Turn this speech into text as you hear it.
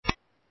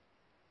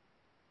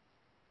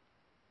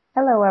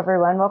Hello,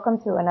 everyone.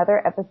 Welcome to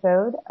another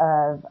episode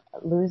of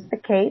Lose the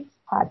Capes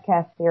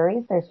podcast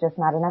series. There's just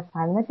not enough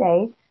time in the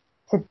day.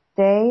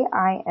 Today,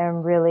 I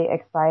am really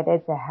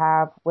excited to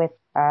have with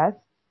us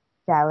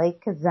Sally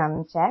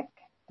Kuzemchak.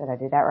 Did I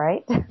do that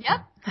right?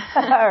 Yep.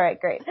 All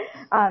right, great.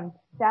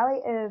 Sally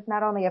is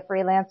not only a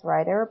freelance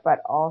writer,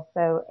 but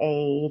also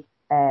a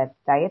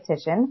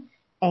dietitian,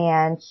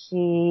 and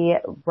she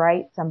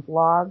writes some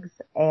blogs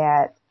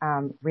at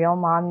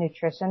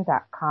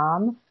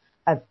realmomnutrition.com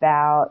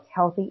about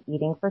healthy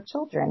eating for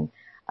children.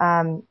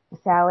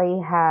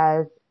 Sally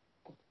has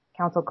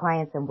counseled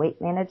clients in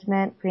weight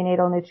management,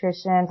 prenatal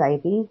nutrition,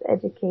 diabetes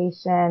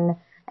education,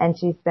 and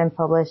she's been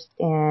published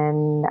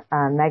in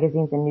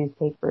magazines and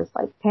newspapers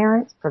like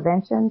Parents,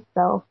 Prevention,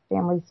 Self,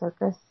 Family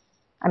Circle.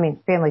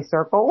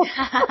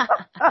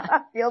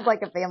 Feels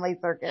like a family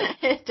circus.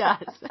 It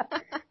does.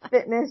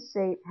 Fitness,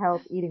 Shape,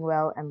 Health, Eating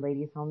Well, and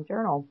Ladies Home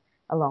Journal,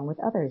 along with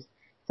others.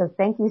 So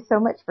thank you so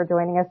much for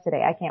joining us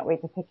today. I can't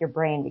wait to pick your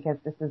brain because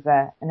this is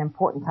an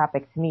important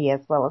topic to me as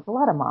well as a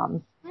lot of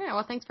moms. Yeah,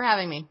 well, thanks for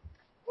having me.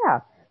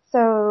 Yeah.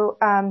 So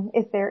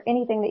is there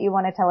anything that you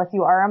want to tell us?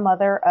 You are a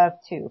mother of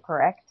two,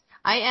 correct?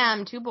 I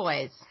am, 2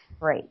 boys.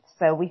 Great.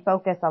 So we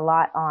focus a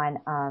lot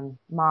on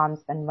moms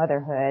and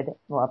motherhood.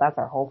 Well, that's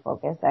our whole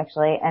focus,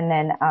 actually. And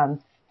then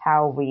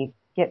how we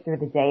get through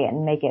the day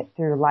and make it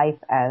through life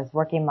as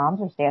working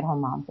moms or stay-at-home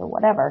moms or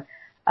whatever.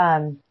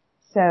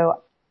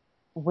 So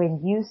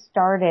when you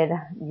started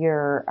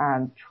your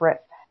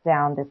trip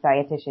down this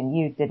dietitian,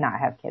 you did not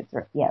have kids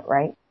yet,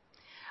 right?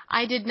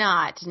 I did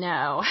not,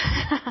 no.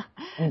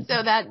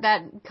 So that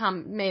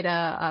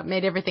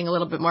made everything a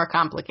little bit more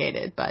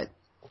complicated, but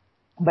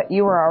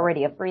you were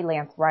already a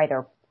freelance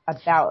writer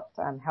about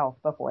health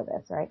before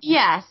this, right?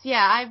 Yes,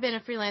 yeah. I've been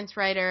a freelance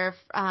writer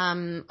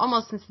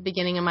almost since the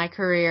beginning of my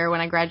career. When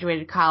I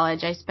graduated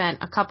college, I spent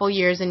a couple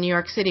years in New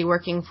York City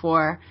working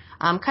for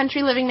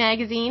Country Living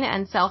magazine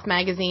and Self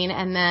magazine,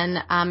 and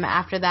then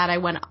after that I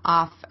went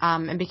off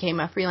and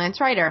became a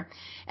freelance writer.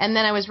 And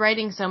then I was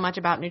writing so much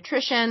about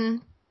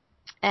nutrition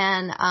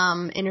and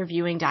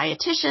interviewing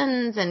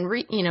dietitians and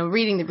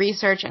reading the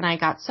research, and I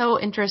got so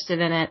interested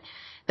in it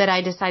that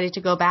I decided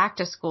to go back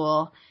to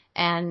school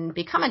and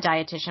become a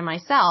dietitian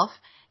myself.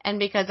 And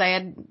because I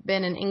had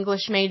been an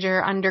English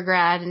major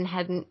undergrad and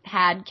hadn't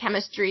had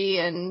chemistry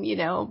and,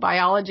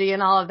 biology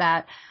and all of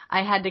that,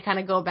 I had to kind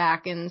of go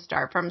back and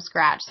start from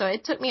scratch. So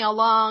it took me a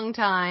long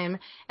time,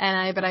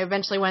 but I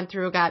eventually went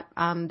through,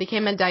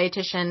 became a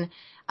dietitian,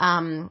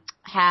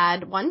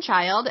 had 1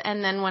 child,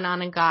 and then went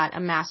on and got a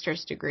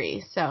master's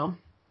degree. So,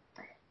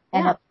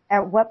 and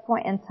at what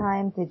point in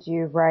time did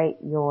you write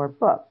your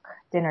book,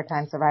 Dinner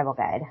Time Survival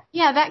Guide?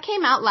 Yeah, that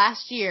came out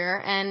last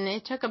year, and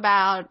it took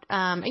about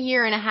a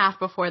year and a half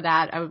before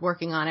that. I was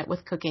working on it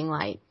with Cooking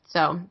Light,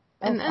 so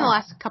in the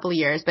last couple of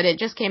years, but it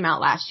just came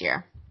out last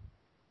year.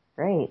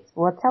 Great.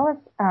 Well, tell us,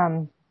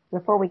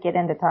 before we get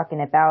into talking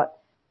about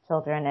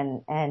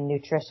children and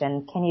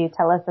nutrition, can you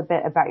tell us a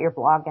bit about your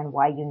blog and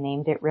why you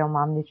named it Real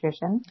Mom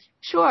Nutrition?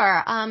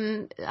 Sure.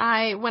 When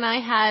I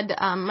had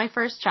my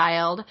first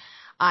child,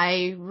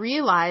 I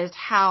realized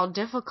how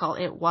difficult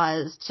it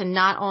was to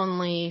not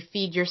only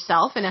feed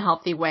yourself in a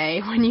healthy way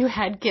when you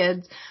had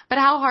kids, but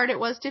how hard it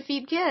was to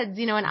feed kids,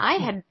 and I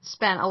had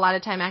spent a lot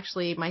of time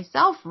actually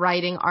myself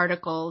writing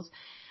articles,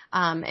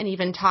 and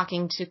even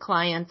talking to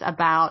clients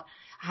about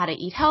how to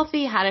eat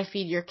healthy, how to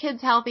feed your kids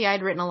healthy.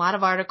 I'd written a lot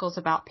of articles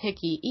about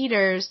picky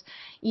eaters,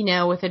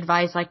 with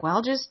advice like,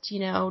 well, just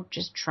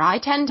try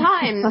 10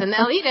 times and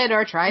they'll eat it,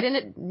 or try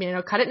it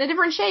cut it in a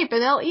different shape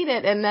and they'll eat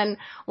it. And then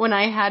when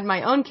I had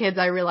my own kids,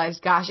 I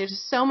realized, gosh, it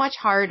is so much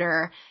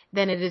harder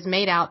than it is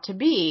made out to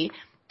be.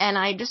 And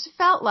I just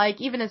felt like,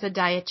 even as a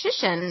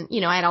dietitian,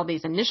 I had all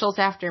these initials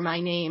after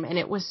my name, and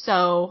it was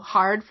so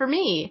hard for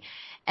me.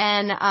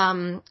 And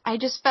I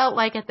just felt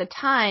like at the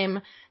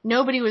time,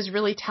 nobody was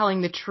really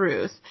telling the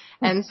truth.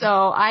 And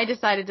so I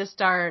decided to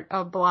start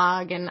a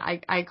blog, and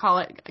I call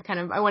it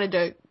I wanted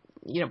to,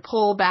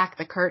 pull back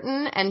the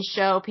curtain and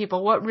show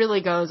people what really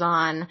goes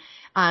on,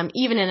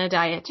 even in a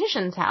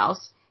dietitian's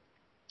house.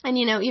 And,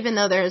 even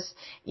though there's,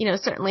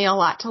 certainly a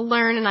lot to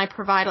learn, and I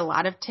provide a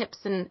lot of tips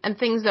and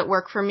things that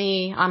work for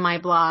me on my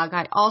blog,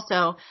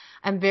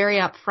 I'm very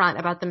upfront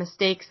about the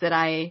mistakes that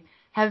I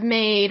have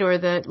made or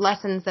the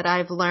lessons that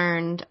I've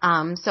learned.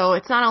 So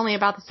it's not only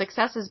about the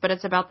successes, but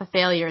it's about the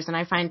failures. And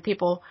I find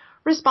people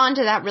respond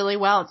to that really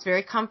well. It's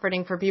very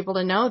comforting for people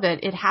to know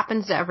that it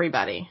happens to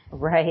everybody.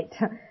 Right.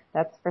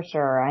 That's for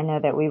sure. I know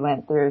that we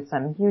went through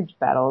some huge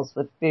battles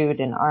with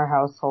food in our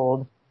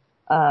household.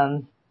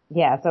 So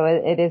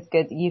it is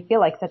good. You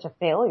feel like such a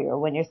failure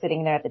when you're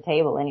sitting there at the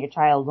table and your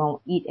child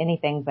won't eat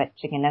anything but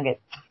chicken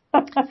nuggets.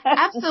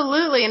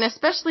 Absolutely. And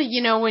especially,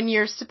 when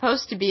you're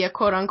supposed to be a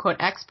quote unquote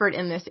expert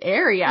in this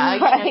area,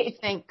 right. You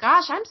think,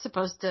 gosh, I'm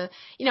supposed to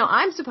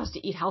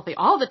eat healthy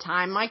all the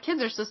time. My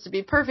kids are supposed to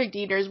be perfect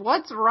eaters.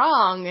 What's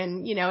wrong?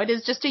 And, it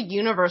is just a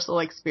universal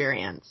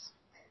experience.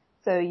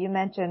 So you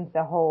mentioned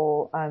the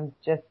whole,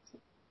 just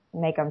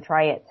make them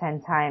try it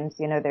 10 times.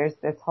 There's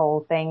this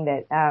whole thing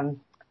that,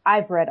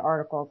 I've read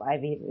articles.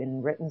 I've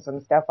even written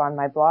some stuff on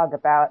my blog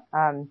about,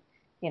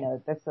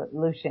 the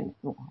solution.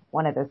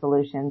 One of the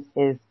solutions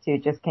is to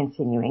just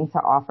continuing to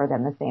offer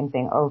them the same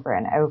thing over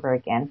and over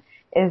again.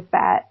 Is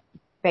that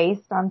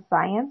based on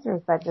science, or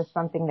is that just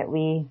something that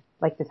we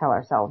like to tell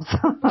ourselves?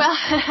 Well,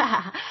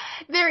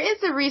 there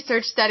is a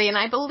research study, and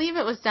I believe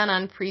it was done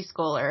on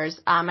preschoolers.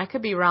 I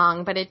could be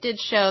wrong, but it did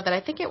show that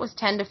I think it was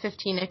 10 to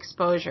 15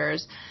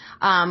 exposures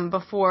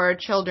before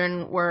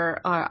children were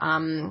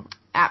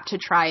apt to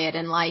try it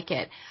and like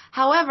it.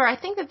 However, I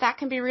think that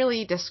can be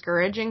really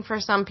discouraging for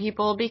some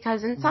people,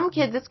 because in some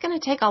kids it's going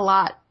to take a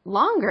lot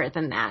longer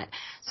than that.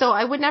 So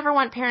I would never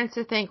want parents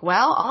to think,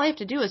 well, all I have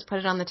to do is put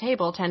it on the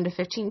table 10 to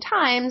 15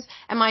 times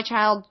and my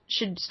child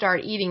should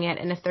start eating it.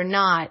 And if they're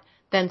not,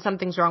 then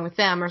something's wrong with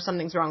them or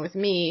something's wrong with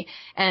me.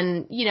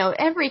 And,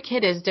 every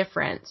kid is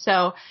different.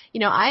 So,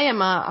 I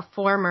am a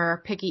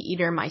former picky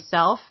eater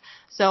myself.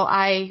 So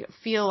I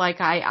feel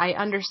like I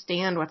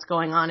understand what's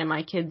going on in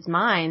my kids'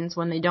 minds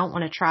when they don't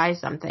want to try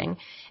something.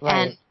 Right.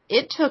 And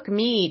it took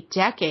me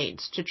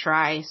decades to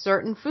try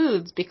certain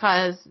foods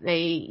because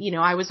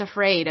I was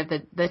afraid of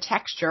the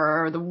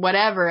texture or the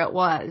whatever it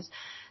was.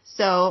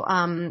 So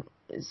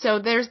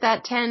there's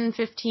that 10,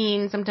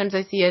 15, sometimes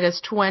I see it as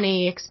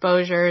 20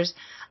 exposures.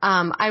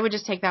 I would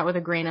just take that with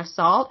a grain of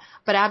salt,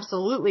 but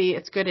absolutely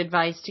it's good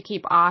advice to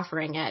keep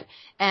offering it.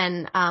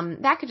 And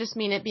that could just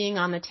mean it being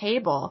on the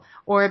table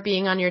or it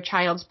being on your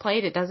child's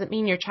plate. It doesn't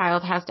mean your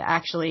child has to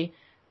actually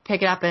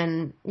pick it up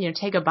and,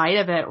 take a bite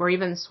of it or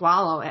even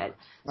swallow it.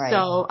 Right.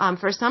 So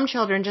for some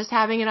children, just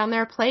having it on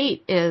their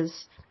plate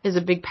is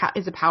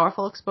a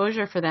powerful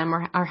exposure for them,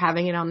 or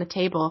having it on the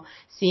table,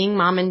 seeing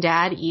mom and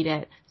dad eat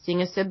it,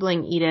 seeing a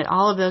sibling eat it.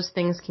 All of those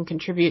things can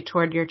contribute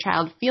toward your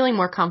child feeling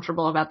more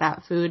comfortable about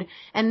that food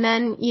and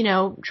then,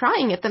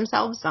 trying it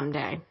themselves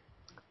someday.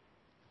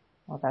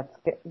 Well, that's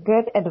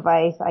good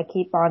advice. I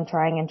keep on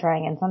trying,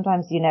 and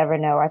sometimes you never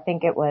know. I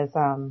think it was,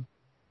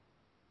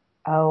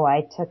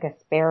 I took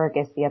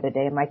asparagus the other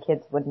day and my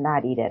kids would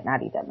not eat it.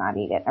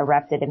 I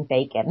wrapped it in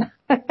bacon.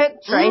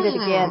 Tried it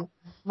again.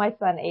 My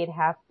son ate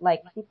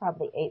he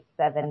probably ate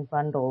 7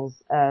 bundles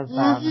of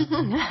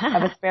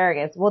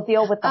asparagus. We'll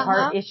deal with the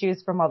heart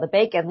issues from all the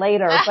bacon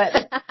later,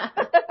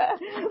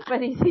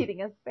 but he's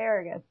eating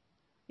asparagus.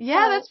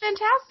 Yeah, that's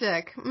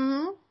fantastic.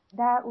 Mm-hmm.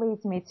 That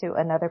leads me to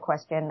another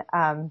question.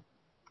 And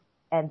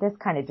this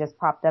kind of just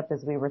popped up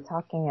as we were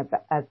talking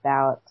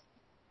about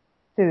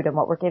food and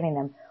what we're giving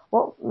them.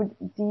 What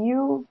do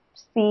you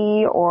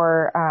see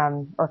or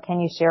can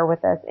you share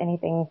with us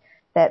anything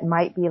that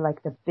might be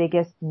like the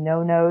biggest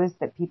no-nos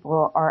that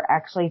people are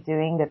actually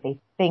doing, that they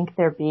think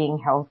they're being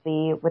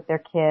healthy with their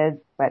kids,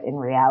 but in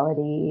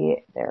reality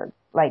they're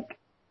like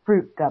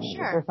fruit gummies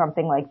or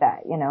something like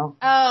that,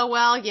 Oh,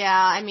 well,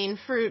 yeah. I mean,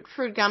 fruit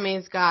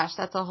gummies, gosh,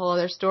 that's a whole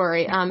other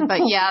story.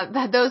 But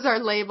yeah, those are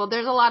labeled.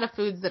 There's a lot of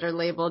foods that are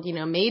labeled,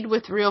 made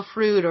with real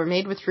fruit or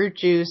made with fruit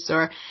juice,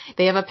 or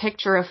they have a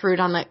picture of fruit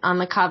on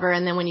the cover.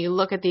 And then when you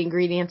look at the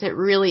ingredients, it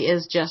really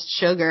is just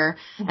sugar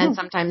and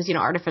sometimes,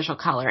 artificial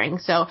coloring.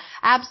 So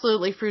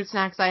absolutely fruit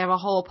snacks. I have a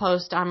whole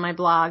post on my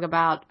blog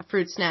about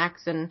fruit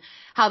snacks and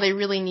how they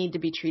really need to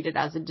be treated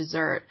as a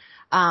dessert.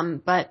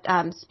 But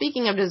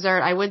speaking of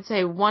dessert, I would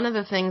say one of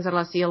the things that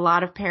I see a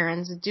lot of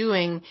parents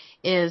doing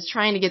is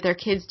trying to get their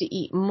kids to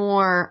eat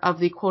more of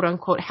the quote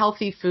unquote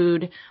healthy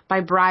food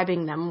by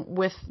bribing them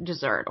with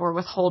dessert or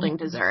withholding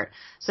dessert.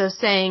 So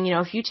saying,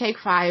 if you take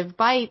 5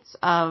 bites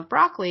of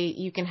broccoli,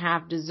 you can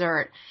have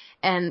dessert.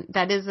 And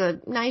that is a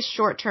nice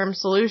short-term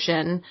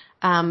solution.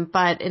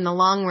 But in the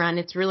long run,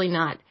 it's really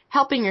not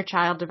helping your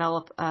child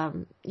develop,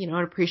 an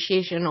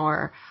appreciation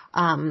or,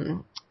 a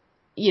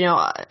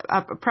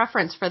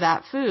preference for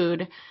that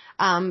food.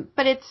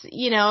 But it's,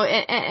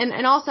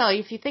 and also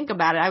if you think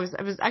about it, I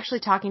was actually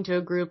talking to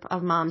a group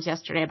of moms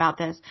yesterday about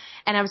this,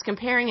 and I was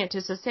comparing it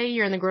to, so say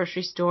you're in the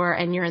grocery store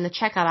and you're in the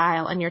checkout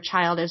aisle and your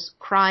child is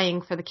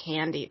crying for the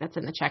candy that's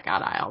in the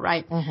checkout aisle,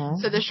 right? Mm-hmm.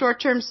 So the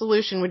short-term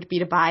solution would be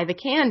to buy the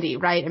candy,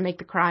 right, and make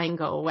the crying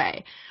go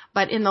away.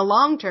 But in the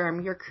long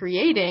term, you're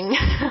creating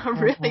a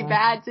really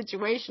bad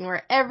situation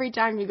where every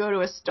time you go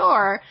to a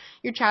store,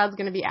 your child's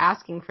going to be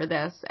asking for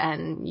this,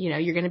 and,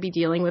 you're going to be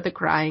dealing with a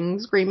crying,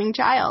 screaming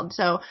child.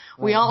 So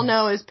we all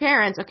know as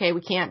parents, okay,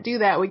 we can't do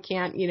that. We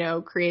can't,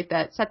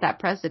 set that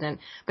precedent.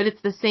 But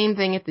it's the same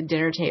thing at the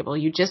dinner table.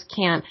 You just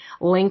can't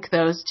link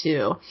those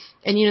two.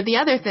 And, the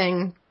other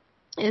thing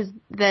is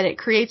that it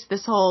creates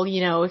this whole,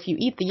 if you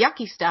eat the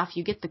yucky stuff,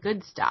 you get the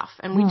good stuff.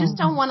 And we just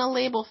don't want to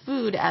label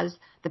food as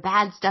the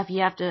bad stuff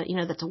you have to,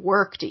 that's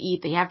work to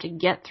eat, that you have to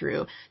get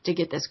through to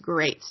get this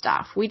great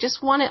stuff. We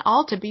just want it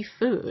all to be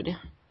food.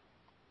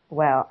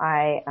 Well,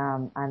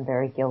 I'm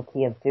very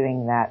guilty of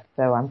doing that,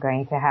 so I'm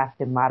going to have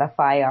to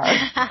modify our,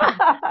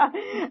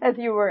 as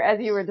you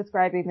were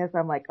describing this,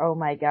 I'm like, oh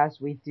my gosh,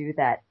 we do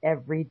that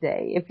every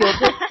day.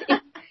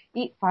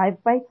 eat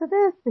 5 bites of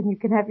this and you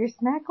can have your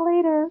snack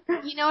later.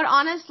 You know what?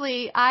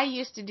 Honestly, I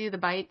used to do the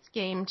bites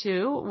game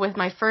too with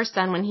my first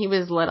son when he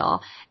was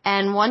little.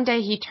 And one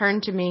day he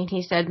turned to me and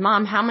he said,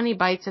 Mom, how many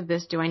bites of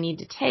this do I need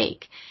to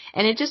take?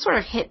 And it just sort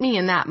of hit me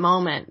in that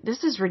moment.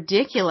 This is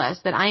ridiculous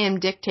that I am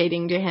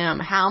dictating to him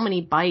how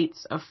many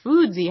bites of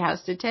foods he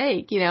has to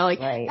take.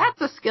 Right.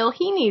 That's a skill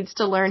he needs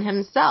to learn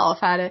himself,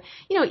 how to,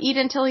 eat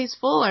until he's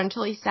full or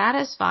until he's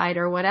satisfied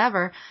or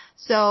whatever.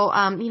 So,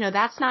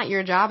 that's not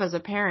your job as a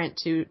parent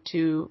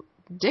to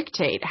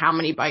dictate how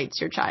many bites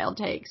your child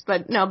takes.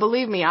 But no,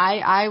 believe me,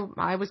 I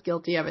was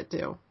guilty of it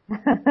too.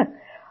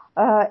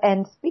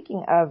 And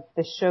speaking of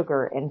the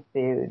sugar in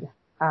food,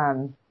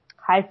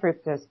 high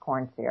fructose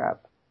corn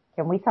syrup.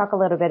 Can we talk a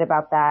little bit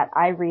about that?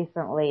 I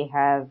recently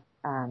have,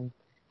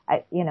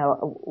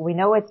 we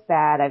know it's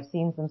bad. I've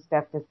seen some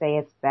stuff to say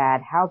it's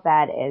bad. How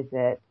bad is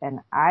it?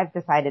 And I've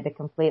decided to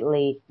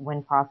completely,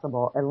 when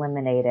possible,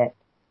 eliminate it.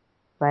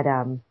 But,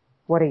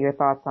 what are your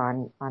thoughts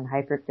on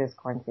high fructose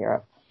corn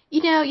syrup?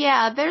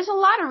 Yeah, there's a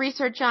lot of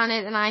research on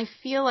it, and I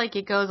feel like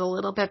it goes a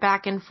little bit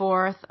back and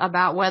forth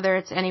about whether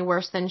it's any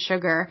worse than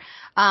sugar.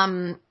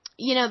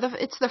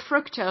 It's the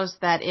fructose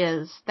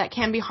that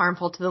can be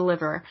harmful to the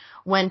liver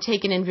when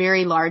taken in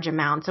very large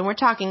amounts. And we're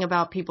talking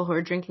about people who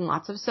are drinking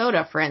lots of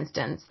soda, for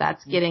instance.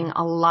 That's getting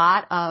a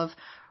lot of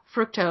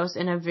fructose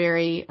in a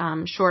very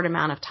short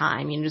amount of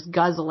time, just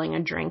guzzling a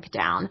drink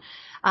down.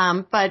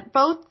 But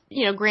both,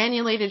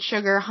 granulated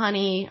sugar,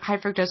 honey, high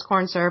fructose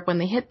corn syrup, when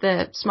they hit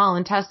the small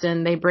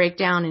intestine, they break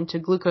down into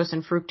glucose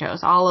and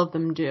fructose. All of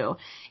them do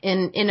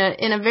in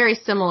a very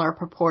similar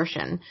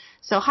proportion.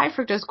 So high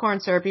fructose corn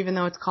syrup, even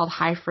though it's called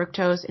high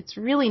fructose, it's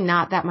really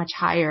not that much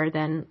higher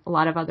than a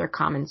lot of other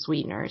common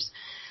sweeteners.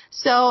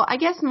 So I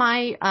guess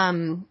my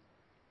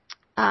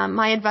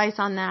advice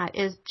on that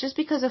is just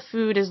because a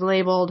food is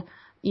labeled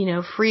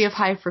free of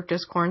high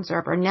fructose corn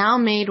syrup or now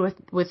made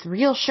with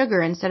real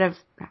sugar instead of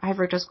high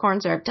fructose corn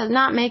syrup does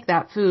not make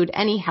that food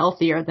any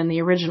healthier than the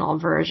original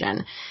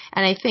version.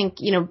 And I think,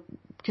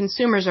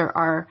 consumers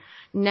are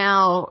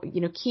now,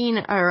 keen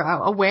or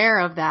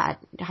aware of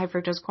that high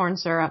fructose corn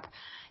syrup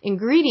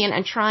ingredient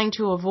and trying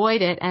to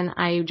avoid it. And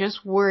I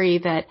just worry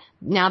that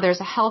now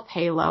there's a health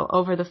halo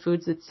over the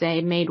foods that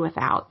say made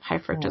without high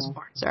fructose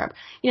corn syrup.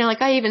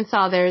 I even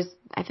saw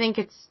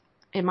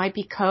it might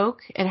be Coke.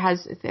 I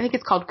think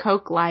it's called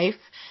Coke Life,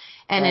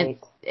 and right.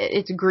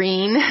 It's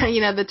green.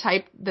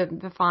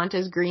 The font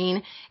is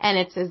green, and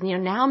it says,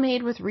 now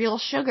made with real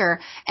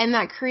sugar, and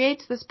that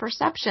creates this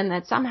perception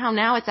that somehow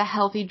now it's a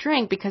healthy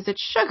drink because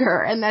it's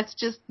sugar, and that's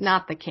just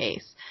not the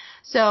case.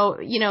 So,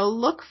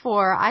 look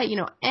for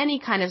any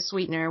kind of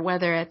sweetener,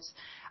 whether it's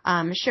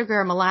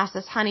sugar,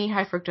 molasses, honey,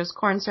 high fructose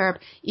corn syrup,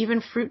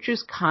 even fruit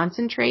juice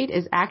concentrate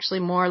is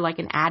actually more like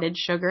an added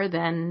sugar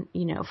than,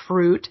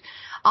 fruit.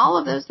 All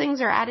of those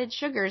things are added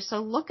sugars. So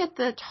look at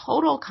the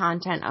total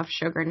content of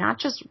sugar, not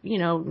just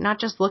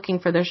looking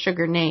for those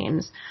sugar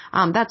names.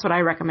 That's what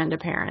I recommend to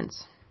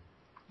parents.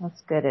 That's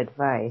good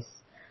advice.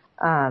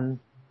 I'm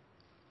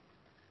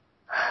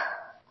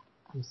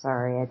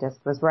sorry. I just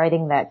was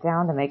writing that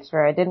down to make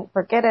sure I didn't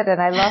forget it, and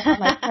I lost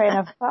my train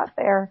of thought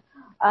there.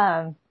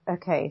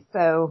 Okay,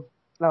 so,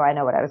 I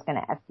know what I was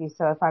going to ask you.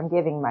 So if I'm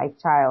giving my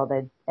child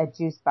a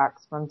juice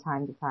box from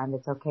time to time,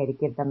 it's okay to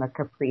give them a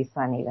Capri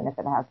Sun even if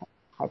it has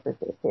high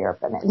fructose syrup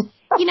in it.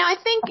 I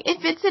think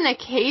if it's an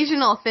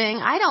occasional thing,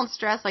 I don't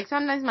stress. Like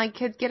sometimes my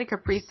kids get a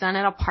Capri Sun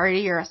at a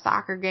party or a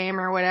soccer game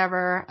or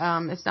whatever,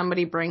 if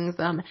somebody brings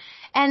them.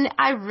 And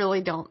I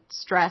really don't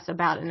stress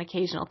about an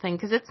occasional thing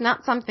because it's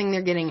not something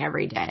they're getting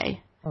every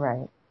day.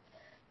 Right.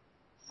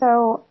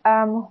 So,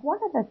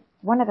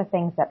 one of the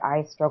things that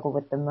I struggle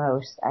with the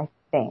most, I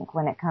think,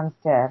 when it comes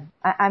to,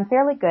 I'm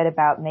fairly good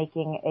about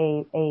making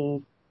a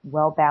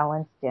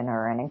well-balanced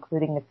dinner and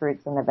including the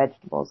fruits and the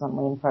vegetables and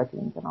lean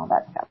proteins and all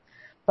that stuff.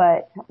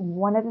 But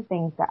one of the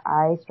things that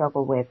I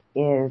struggle with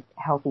is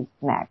healthy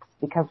snacks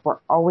because we're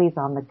always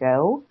on the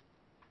go.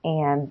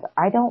 And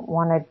I don't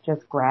want to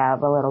just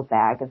grab a little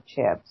bag of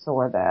chips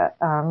or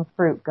the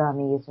fruit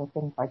gummies or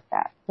things like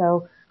that.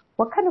 So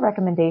what kind of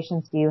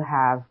recommendations do you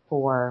have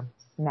for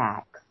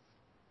snacks?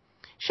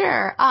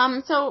 Sure.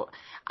 So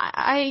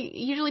I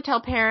usually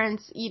tell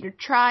parents either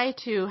try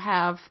to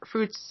have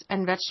fruits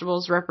and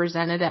vegetables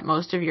represented at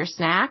most of your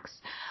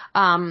snacks,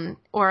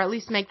 or at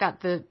least make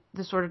that the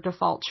sort of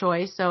default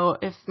choice. So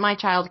if my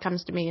child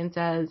comes to me and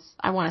says,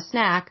 I want a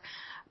snack,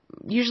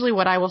 usually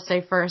what I will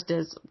say first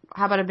is,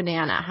 how about a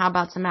banana? How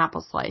about some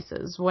apple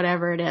slices?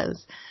 Whatever it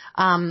is.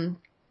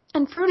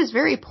 And fruit is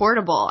very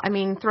portable. I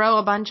mean, throw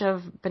a bunch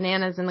of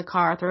bananas in the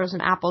car, throw some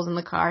apples in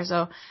the car.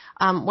 So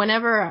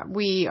whenever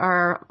we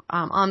are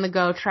on the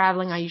go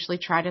traveling, I usually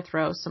try to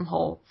throw some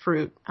whole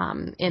fruit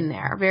in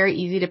there. Very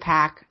easy to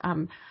pack.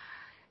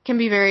 Can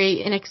be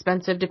very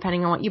inexpensive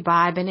depending on what you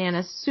buy.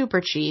 Bananas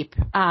super cheap,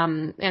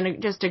 and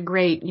just a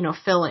great,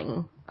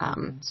 filling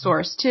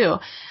source too.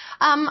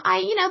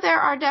 There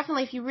are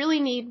definitely, if you really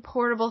need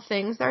portable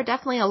things, there are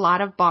definitely a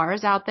lot of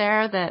bars out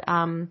there that,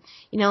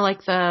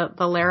 like the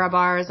Lara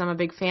bars. I'm a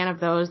big fan of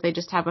those. They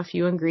just have a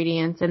few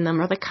ingredients in them,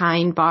 or the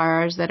Kind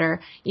bars that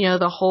are,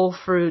 the whole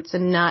fruits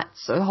and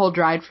nuts, or the whole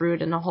dried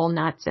fruit and the whole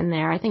nuts in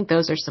there. I think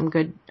those are some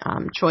good,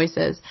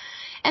 choices.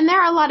 And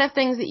there are a lot of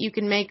things that you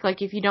can make,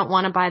 like if you don't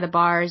want to buy the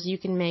bars, you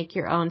can make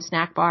your own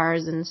snack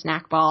bars and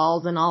snack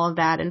balls and all of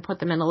that and put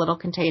them in a little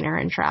container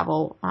and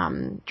travel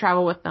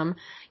with them.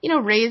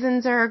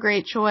 Raisins are a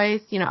great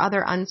choice,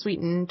 other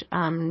unsweetened,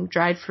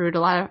 dried fruit.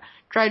 A lot of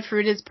dried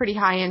fruit is pretty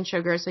high in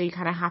sugar, so you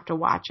kind of have to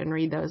watch and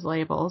read those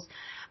labels.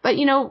 But,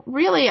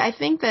 really, I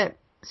think that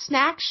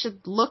snacks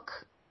should look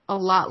a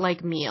lot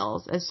like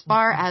meals as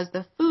far as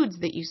the foods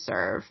that you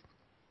serve.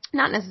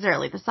 Not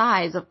necessarily the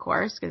size, of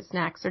course, because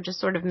snacks are just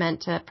sort of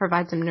meant to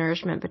provide some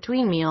nourishment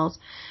between meals.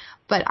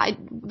 But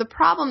the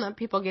problem that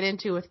people get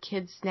into with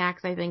kids'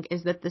 snacks, I think,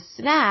 is that the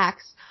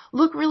snacks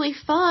look really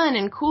fun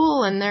and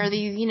cool, and they're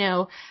these,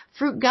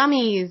 fruit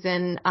gummies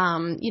and,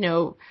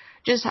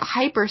 just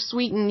hyper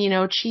sweetened,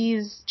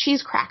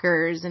 cheese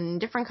crackers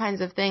and different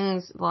kinds of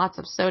things, lots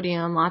of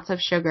sodium, lots of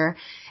sugar.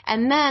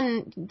 And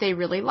then they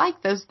really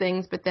like those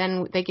things, but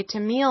then they get to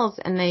meals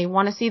and they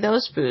want to see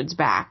those foods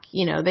back.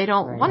 They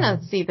don't want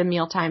to see the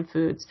mealtime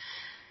foods.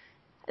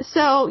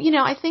 So,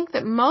 I think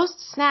that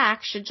most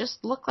snacks should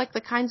just look like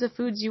the kinds of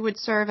foods you would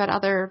serve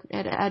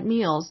at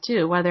meals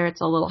too, whether it's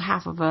a little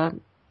half of a,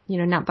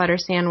 nut butter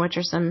sandwich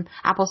or some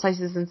apple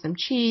slices and some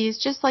cheese,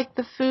 just like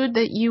the food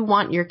that you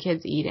want your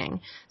kids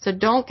eating. So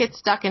don't get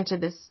stuck into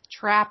this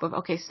trap of,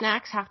 okay,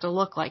 snacks have to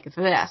look like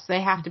this.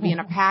 They have to be in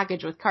a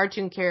package with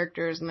cartoon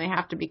characters and they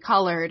have to be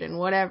colored and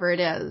whatever it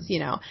is,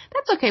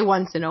 That's okay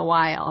once in a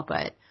while,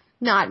 but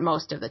not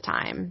most of the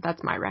time.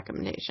 That's my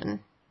recommendation.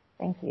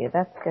 Thank you.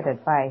 That's good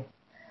advice.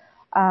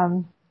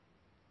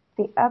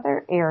 The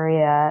other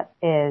area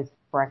is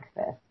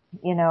breakfast.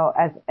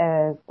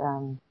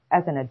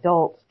 As an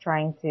adult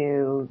trying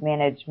to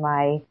manage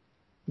my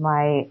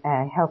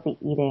healthy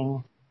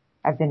eating,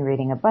 I've been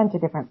reading a bunch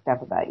of different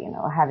stuff about,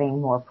 having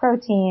more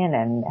protein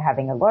and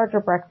having a larger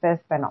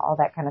breakfast and all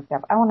that kind of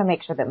stuff. I want to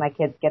make sure that my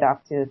kids get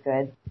off to a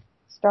good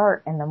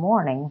start in the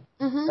morning,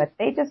 but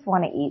they just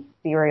want to eat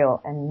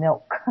cereal and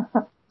milk.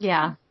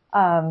 Yeah.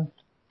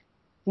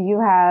 Do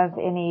you have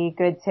any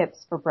good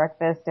tips for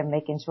breakfast and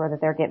making sure that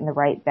they're getting the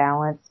right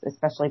balance,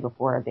 especially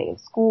before a day of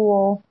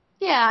school?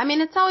 Yeah,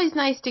 it's always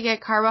nice to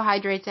get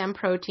carbohydrates and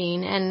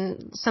protein,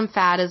 and some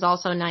fat is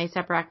also nice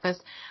at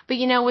breakfast. But,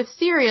 with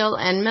cereal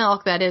and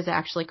milk, that is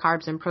actually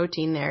carbs and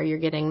protein there. You're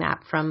getting that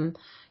from,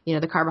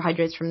 the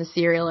carbohydrates from the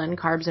cereal and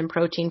carbs and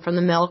protein from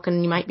the milk,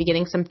 and you might be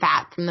getting some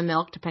fat from the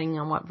milk depending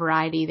on what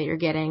variety that you're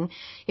getting.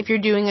 If you're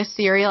doing a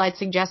cereal, I'd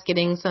suggest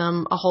getting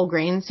a whole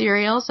grain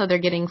cereal so they're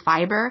getting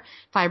fiber.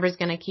 Fiber is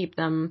going to keep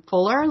them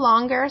fuller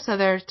longer so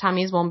their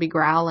tummies won't be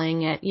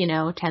growling at,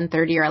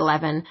 10:30 or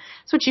 11.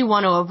 So what you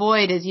want to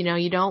avoid is,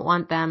 you don't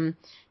want them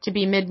to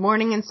be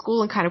mid-morning in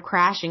school and kind of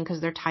crashing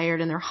because they're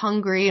tired and they're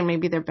hungry and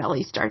maybe their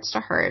belly starts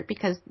to hurt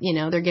because,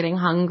 they're getting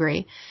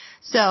hungry.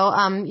 So,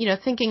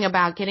 thinking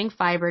about getting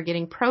fiber,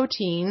 getting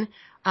protein,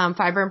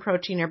 fiber and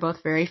protein are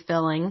both very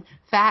filling.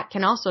 Fat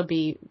can also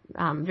be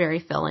very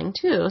filling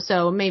too.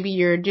 So maybe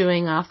you're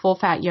doing a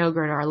full-fat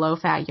yogurt or a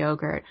low-fat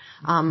yogurt.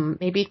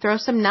 Maybe throw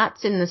some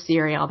nuts in the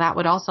cereal. That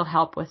would also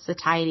help with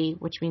satiety,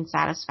 which means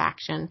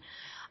satisfaction.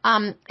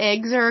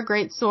 Eggs are a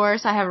great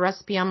source. I have a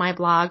recipe on my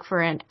blog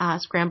for a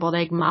scrambled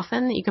egg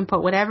muffin that you can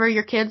put whatever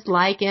your kids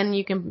like in.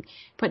 You can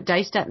put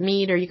diced up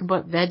meat or you can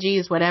put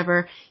veggies,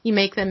 whatever. You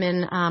make them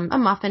in a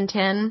muffin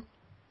tin.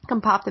 You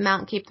can pop them out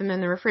and keep them in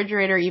the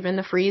refrigerator, even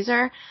the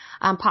freezer.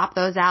 Pop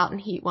those out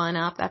and heat one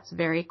up. That's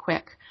very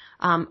quick.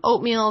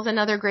 Oatmeal is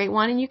another great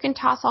one, and you can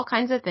toss all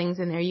kinds of things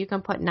in there. You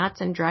can put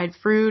nuts and dried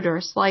fruit or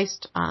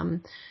sliced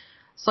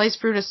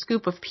fruit, a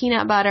scoop of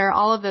peanut butter.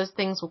 All of those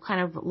things will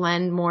kind of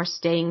lend more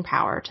staying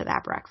power to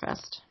that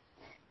breakfast.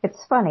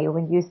 It's funny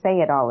when you say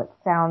it all, it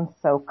sounds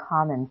so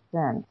common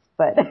sense,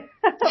 but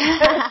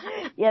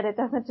yet it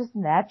doesn't just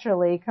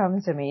naturally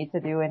come to me to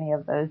do any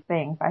of those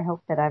things. I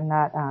hope that I'm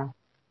not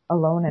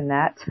alone in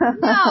that. No,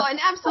 and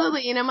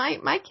absolutely.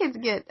 My kids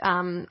get,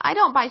 I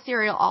don't buy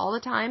cereal all the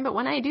time, but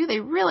when I do, they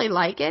really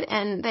like it,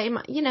 and they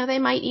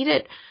might eat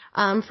it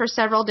for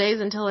several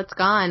days until it's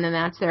gone, and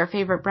that's their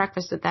favorite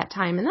breakfast at that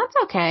time, and that's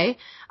okay.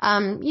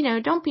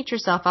 Don't beat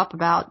yourself up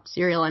about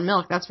cereal and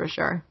milk, that's for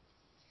sure.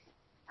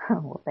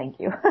 Well, thank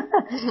you.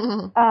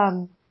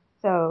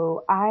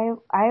 So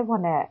I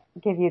want to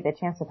give you the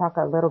chance to talk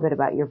a little bit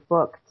about your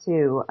book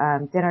too,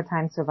 Dinner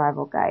Time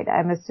Survival Guide.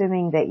 I'm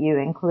assuming that you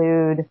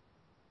include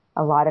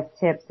a lot of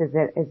tips. Is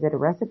it a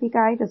recipe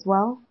guide as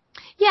well?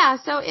 Yeah,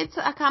 so it's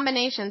a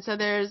combination. So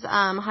there's there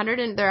are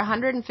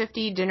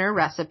 150 dinner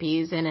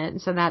recipes in it,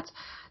 and so that's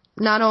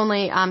not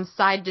only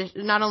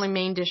not only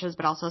main dishes,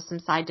 but also some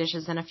side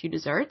dishes and a few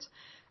desserts.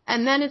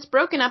 And then it's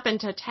broken up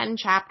into 10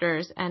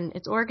 chapters, and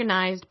it's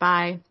organized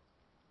by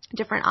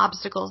different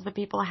obstacles that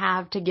people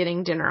have to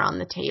getting dinner on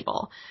the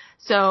table.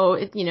 So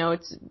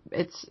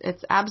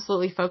it's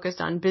absolutely focused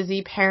on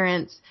busy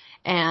parents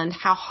and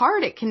how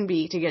hard it can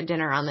be to get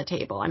dinner on the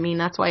table. I mean,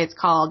 that's why it's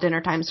called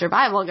Dinner Time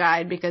Survival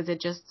Guide, because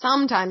it just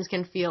sometimes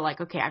can feel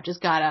like, okay,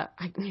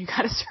 you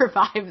gotta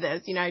survive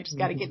this. I just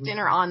gotta get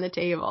dinner on the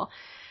table.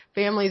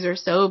 Families are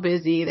so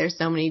busy. There's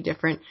so many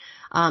different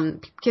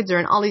kids are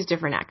in all these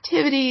different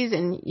activities,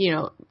 and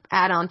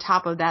add on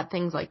top of that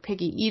things like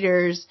picky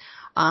eaters,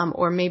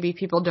 or maybe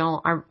people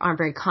aren't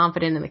very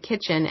confident in the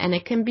kitchen, and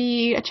it can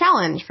be a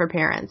challenge for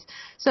parents.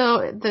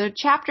 So the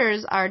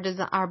chapters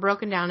are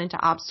broken down into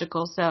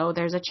obstacles. So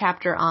there's a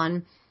chapter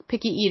on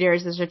picky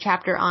eaters. There's a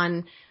chapter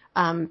on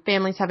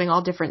families having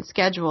all different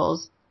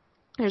schedules.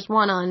 There's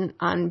one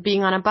on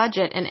being on a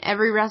budget, and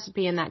every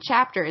recipe in that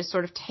chapter is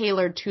sort of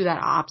tailored to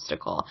that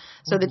obstacle.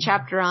 So the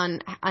chapter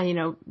on,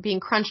 being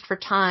crunched for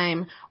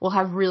time will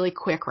have really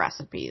quick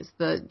recipes.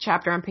 The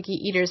chapter on picky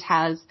eaters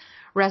has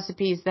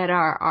recipes that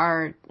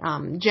are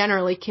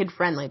generally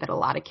kid-friendly, that a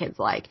lot of kids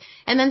like.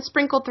 And then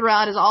sprinkled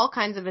throughout is all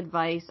kinds of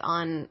advice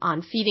on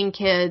feeding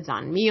kids,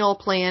 on meal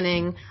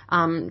planning,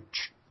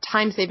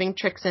 time-saving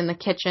tricks in the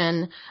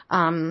kitchen,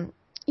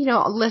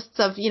 lists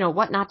of,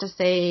 what not to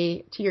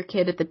say to your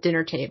kid at the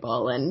dinner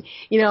table, and,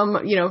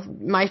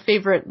 my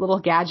favorite little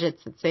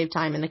gadgets that save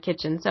time in the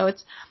kitchen. So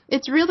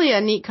it's really a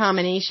neat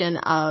combination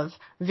of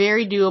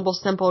very doable,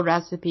 simple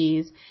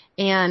recipes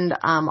and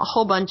a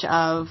whole bunch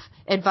of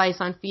advice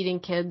on feeding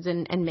kids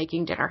and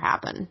making dinner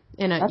happen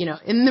in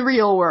the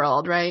real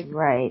world, right?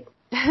 Right.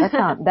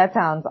 That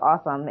sounds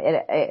awesome.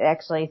 It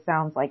actually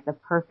sounds like the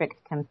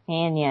perfect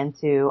companion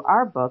to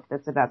our book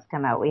that's about to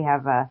come out. We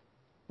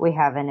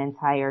have an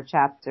entire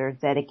chapter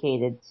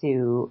dedicated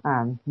to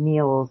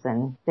meals,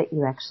 and that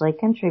you actually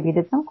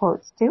contributed some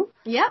quotes to.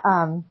 Yeah.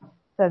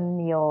 The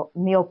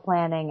meal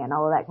planning and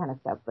all of that kind of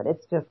stuff. But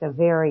it's just a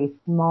very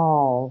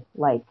small,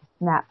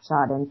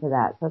 snapshot into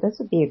that. So this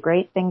would be a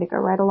great thing to go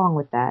right along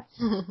with that.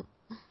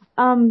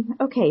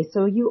 Okay,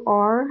 so you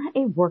are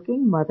a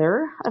working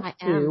mother of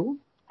two.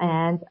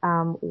 And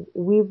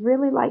we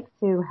really like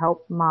to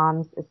help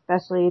moms,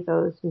 especially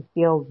those who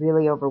feel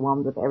really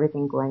overwhelmed with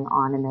everything going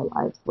on in their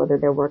lives, whether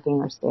they're working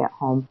or stay at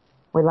home.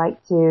 We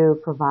like to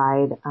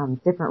provide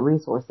different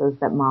resources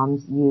that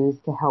moms use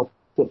to help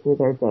get through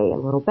their day a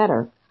little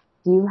better.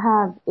 Do you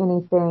have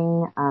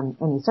anything,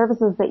 any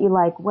services that you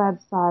like,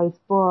 websites,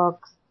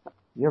 books?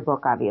 Your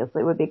book,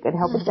 obviously, would be good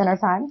help at dinner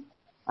time.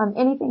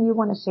 Anything you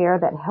want to share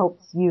that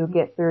helps you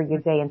get through your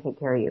day and take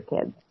care of your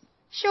kids?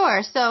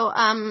 Sure. So,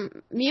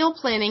 meal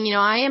planning,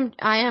 I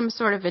am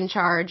sort of in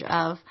charge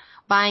of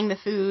buying the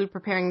food,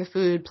 preparing the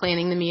food,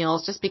 planning the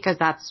meals, just because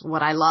that's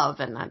what I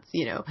love. And that's,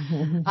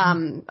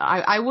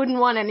 I wouldn't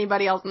want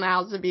anybody else in the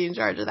house to be in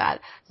charge of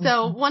that.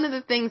 So one of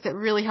the things that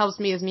really helps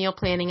me is meal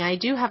planning. I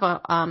do have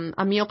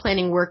a meal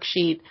planning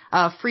worksheet,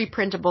 free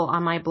printable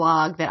on my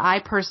blog that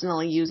I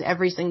personally use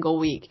every single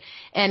week.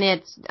 And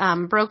it's,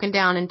 broken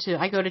down into,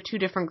 I go to 2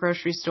 different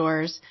grocery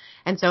stores.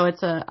 And so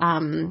it's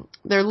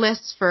they're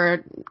lists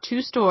for 2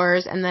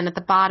 stores. And then at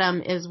the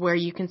bottom is where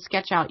you can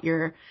sketch out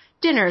your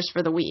dinners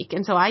for the week.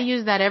 And so I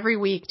use that every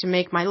week to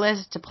make my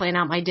list, to plan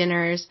out my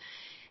dinners.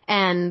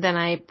 And then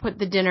I put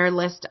the dinner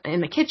list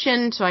in the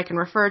kitchen so I can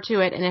refer to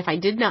it. And if I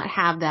did not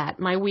have that,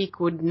 my week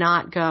would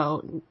not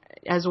go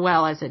as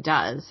well as it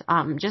does.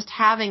 Just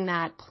having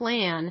that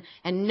plan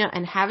and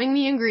having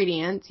the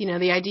ingredients,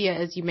 the idea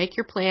is you make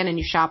your plan and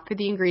you shop for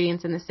the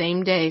ingredients in the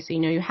same day so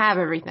you have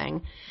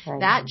everything. Right.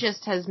 That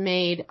just has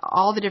made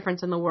all the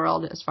difference in the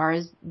world as far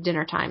as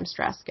dinner time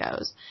stress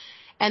goes.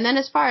 And then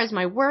as far as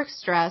my work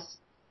stress,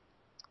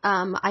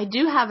 I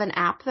do have an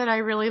app that I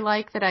really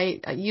like that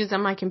I use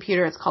on my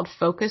computer. It's called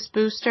Focus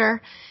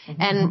Booster.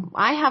 Mm-hmm. And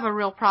I have a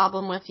real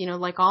problem with,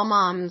 like all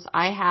moms,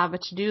 I have a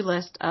to-do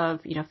list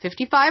of,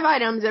 55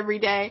 items every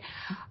day.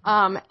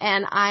 And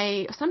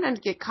I sometimes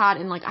get caught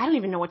in I don't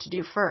even know what to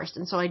do first.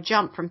 And so I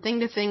jump from thing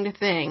to thing to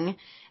thing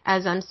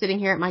as I'm sitting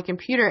here at my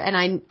computer, and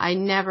I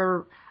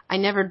never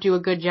do a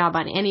good job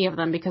on any of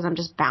them because I'm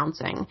just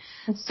bouncing.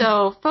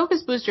 So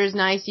Focus Booster is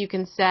nice. You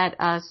can set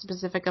a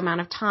specific amount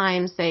of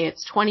time, say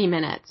it's 20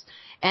 minutes,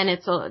 and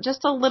it's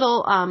just a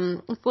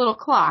little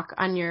clock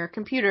on your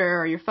computer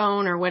or your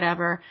phone or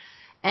whatever,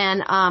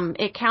 and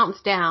it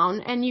counts down,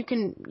 and you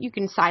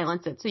can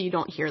silence it so you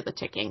don't hear the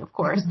ticking, of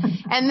course.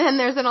 And then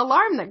there's an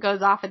alarm that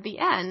goes off at the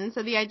end.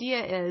 So the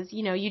idea is,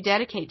 you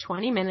dedicate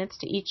 20 minutes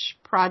to each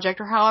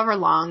project or however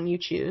long you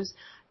choose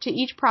to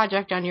each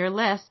project on your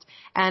list,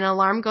 and an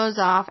alarm goes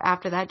off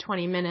after that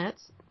 20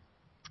 minutes.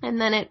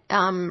 And then it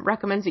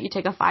recommends that you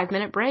take a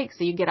 5-minute break.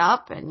 So you get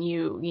up and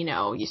you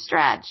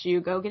stretch, you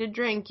go get a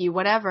drink, you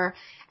whatever,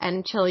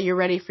 until you're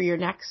ready for your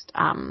next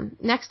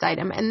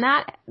item. And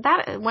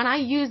that when I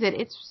use it,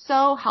 it's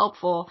so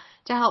helpful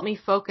to help me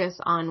focus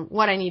on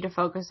what I need to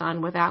focus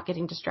on without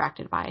getting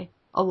distracted by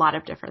a lot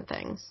of different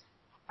things.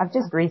 I've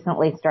just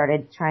recently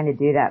started trying to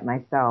do that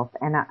myself,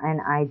 and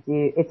I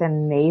do. It's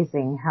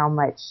amazing how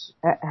much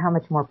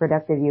more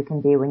productive you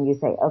can be when you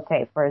say,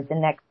 okay, for the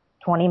next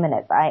 20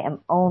 minutes, I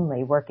am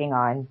only working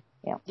on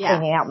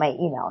cleaning out my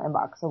email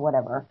inbox or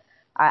whatever.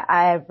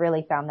 I've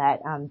really found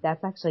that,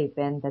 that's actually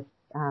been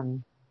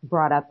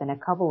brought up in a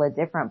couple of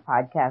different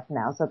podcasts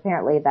now. So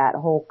apparently that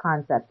whole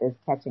concept is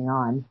catching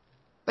on.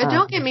 But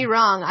don't get me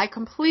wrong, I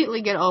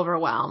completely get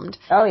overwhelmed.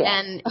 Oh yeah.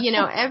 And,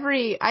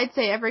 I'd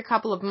say every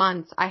couple of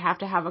months I have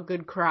to have a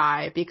good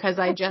cry because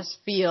I just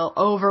feel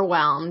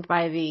overwhelmed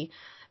by the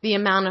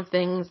amount of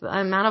things,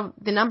 the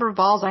number of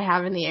balls I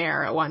have in the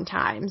air at one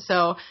time.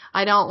 So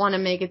I don't want to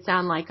make it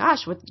sound like,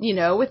 gosh, with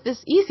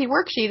this easy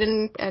worksheet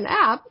and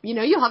app,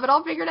 you'll have it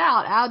all figured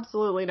out.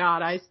 Absolutely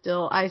not. I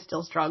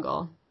still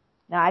struggle.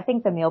 No, I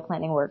think the meal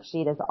planning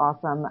worksheet is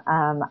awesome.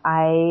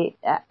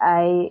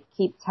 I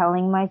keep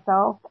telling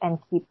myself and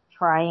keep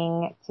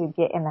trying to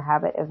get in the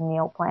habit of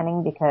meal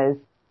planning because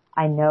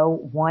I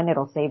know, one,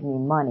 it'll save me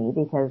money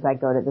because I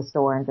go to the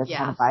store and just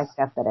kind of buy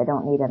stuff that I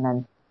don't need and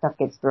then stuff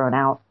gets thrown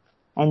out.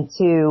 And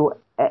two,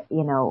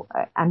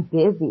 I'm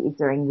busy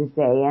during the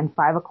day and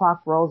 5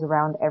 o'clock rolls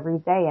around every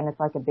day and it's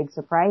like a big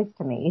surprise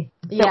to me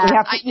that we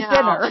have to eat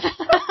dinner.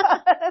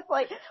 It's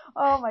like,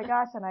 oh my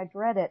gosh, and I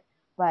dread it.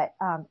 But,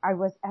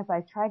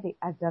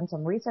 I've done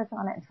some research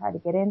on it and tried to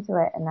get into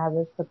it, and I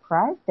was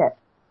surprised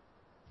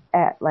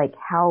at like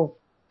how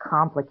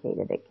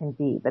complicated it can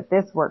be. But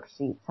this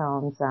worksheet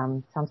sounds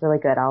really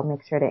good. I'll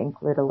make sure to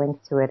include a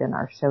link to it in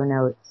our show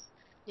notes.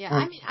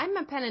 Yeah, I'm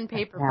a pen and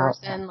paper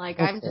person. Like,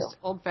 I'm just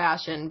old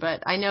fashioned,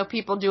 but I know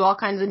people do all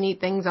kinds of neat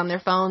things on their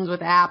phones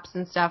with apps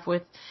and stuff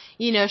with,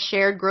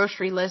 shared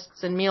grocery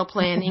lists and meal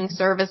planning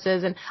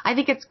services. And I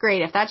think it's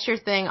great. If that's your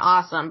thing,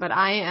 awesome. But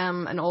I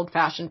am an old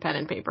fashioned pen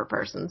and paper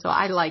person. So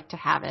I like to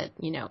have it,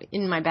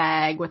 in my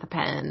bag with a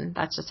pen.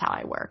 That's just how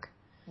I work.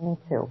 Me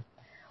too.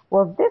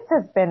 Well, this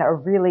has been a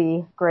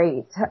really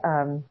great,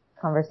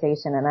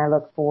 conversation, and I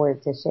look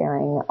forward to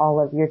sharing all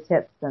of your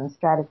tips and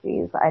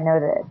strategies. I know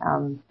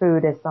that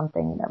food is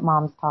something that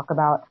moms talk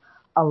about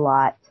a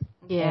lot,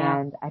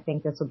 and I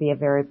think this will be a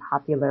very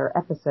popular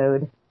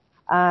episode.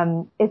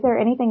 Is there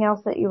anything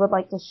else that you would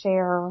like to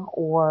share,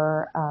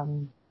 or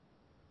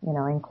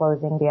in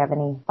closing, do you have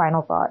any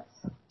final thoughts?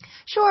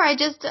 Sure. I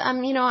just,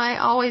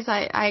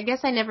 I guess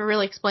I never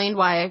really explained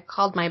why I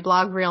called my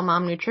blog Real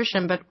Mom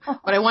Nutrition, but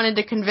what I wanted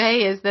to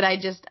convey is that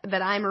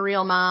that I'm a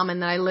real mom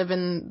and that I live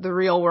in the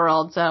real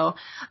world. So,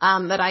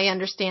 that I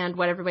understand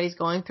what everybody's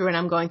going through and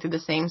I'm going through the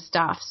same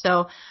stuff.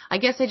 So I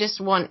guess I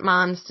just want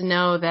moms to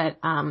know that,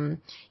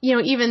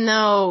 even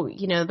though,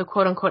 the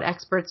quote unquote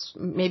experts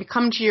maybe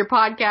come to your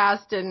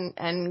podcast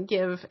and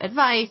give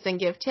advice and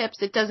give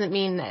tips, it doesn't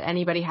mean that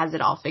anybody has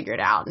it all figured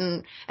out.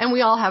 And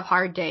we all have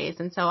hard days.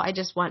 And so I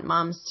just want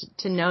moms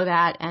to know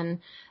that. And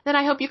then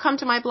I hope you come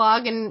to my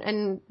blog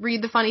and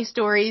read the funny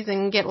stories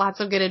and get lots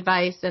of good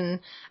advice. And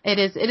it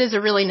is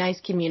a really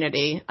nice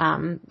community,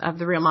 of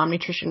the Real Mom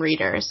Nutrition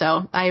reader.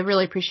 So I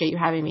really appreciate you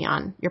having me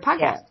on your podcast.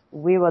 Yes,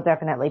 we will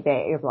definitely be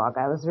at your blog.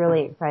 I was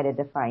really excited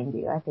to find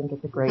you. I think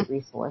it's a great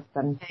resource.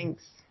 And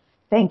thanks.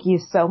 Thank you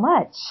so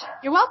much.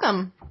 You're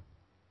welcome.